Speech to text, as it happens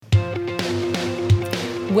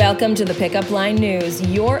Welcome to the Pickup Line News,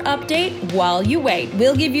 your update while you wait.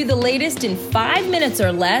 We'll give you the latest in 5 minutes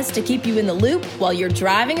or less to keep you in the loop while you're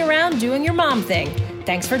driving around doing your mom thing.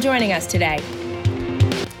 Thanks for joining us today.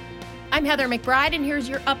 I'm Heather McBride, and here's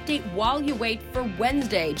your update while you wait for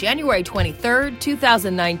Wednesday, January 23rd,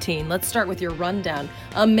 2019. Let's start with your rundown.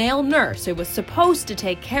 A male nurse who was supposed to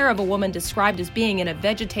take care of a woman described as being in a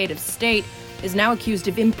vegetative state is now accused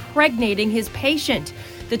of impregnating his patient.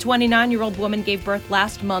 The 29-year-old woman gave birth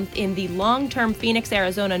last month in the long-term Phoenix,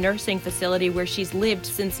 Arizona nursing facility where she's lived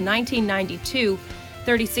since 1992.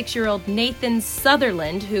 36-year-old Nathan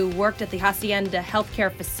Sutherland, who worked at the Hacienda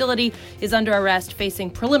healthcare facility, is under arrest facing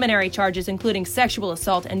preliminary charges including sexual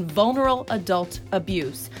assault and vulnerable adult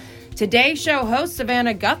abuse. Today's show host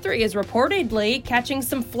Savannah Guthrie is reportedly catching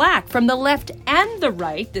some flack from the left and the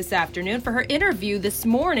right this afternoon for her interview this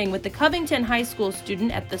morning with the Covington High School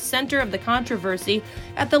student at the center of the controversy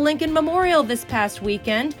at the Lincoln Memorial this past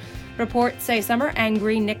weekend. Reports say some are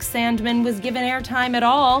angry Nick Sandmann was given airtime at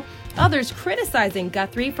all. Others criticizing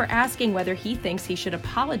Guthrie for asking whether he thinks he should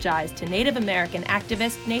apologize to Native American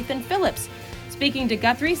activist Nathan Phillips. Speaking to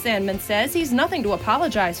Guthrie, Sandmann says he's nothing to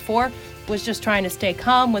apologize for, was just trying to stay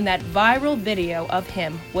calm when that viral video of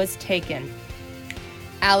him was taken.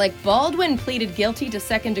 Alec Baldwin pleaded guilty to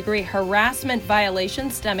second-degree harassment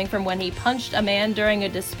violations stemming from when he punched a man during a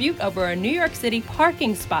dispute over a New York City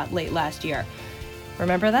parking spot late last year.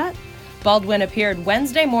 Remember that? Baldwin appeared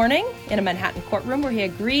Wednesday morning in a Manhattan courtroom where he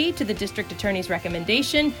agreed to the district attorney's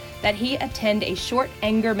recommendation that he attend a short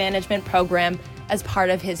anger management program as part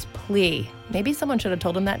of his plea. Maybe someone should have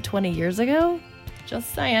told him that 20 years ago?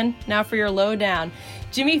 Just saying. Now for your lowdown.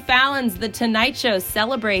 Jimmy Fallon's The Tonight Show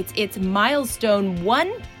celebrates its milestone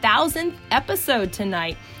 1,000th episode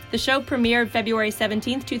tonight. The show premiered February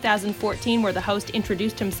 17th, 2014, where the host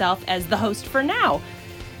introduced himself as the host for now.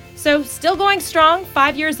 So still going strong,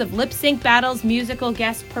 5 years of lip-sync battles, musical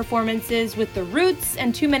guest performances with The Roots,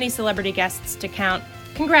 and too many celebrity guests to count.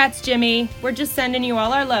 Congrats, Jimmy. We're just sending you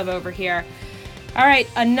all our love over here. All right,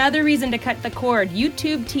 another reason to cut the cord.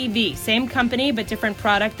 YouTube TV, same company but different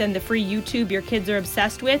product than the free YouTube your kids are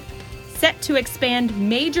obsessed with, set to expand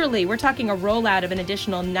majorly. We're talking a rollout of an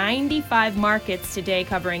additional 95 markets today,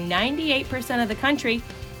 covering 98% of the country,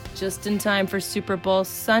 just in time for Super Bowl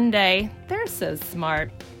Sunday. They're so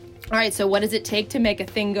smart. All right, so what does it take to make a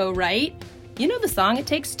thing go right? You know the song, It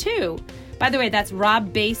Takes Two. By the way, that's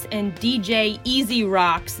Rob Bass and DJ Easy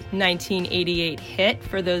Rock's 1988 hit,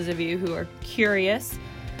 for those of you who are curious.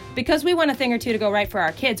 Because we want a thing or two to go right for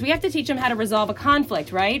our kids, we have to teach them how to resolve a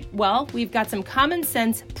conflict, right? Well, we've got some common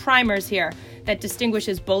sense primers here that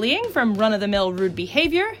distinguishes bullying from run-of-the-mill rude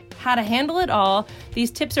behavior, how to handle it all. These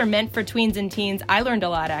tips are meant for tweens and teens. I learned a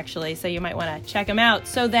lot, actually, so you might want to check them out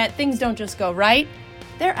so that things don't just go right,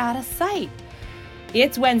 they're out of sight.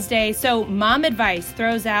 It's Wednesday, so Mom Advice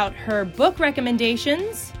throws out her book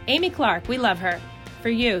recommendations. Amy Clark, we love her. For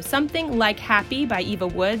you, something like Happy by Eva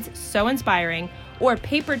Woods, so inspiring, or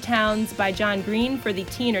Paper Towns by John Green for the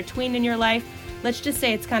teen or tween in your life. Let's just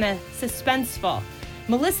say it's kind of suspenseful.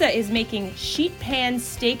 Melissa is making sheet pan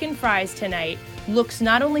steak and fries tonight. Looks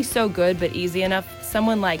not only so good, but easy enough.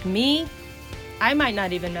 Someone like me, I might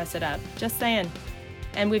not even mess it up. Just saying.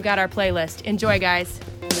 And we've got our playlist. Enjoy, guys.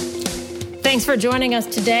 Thanks for joining us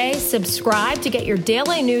today. Subscribe to get your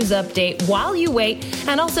daily news update while you wait,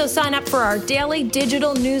 and also sign up for our daily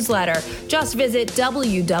digital newsletter. Just visit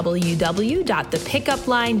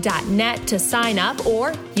www.thepickupline.net to sign up,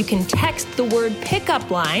 or you can text the word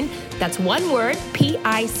pickup line, that's one word,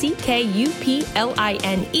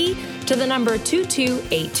 PICKUPLINE, to the number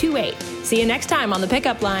 22828. See you next time on The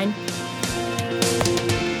Pickup Line.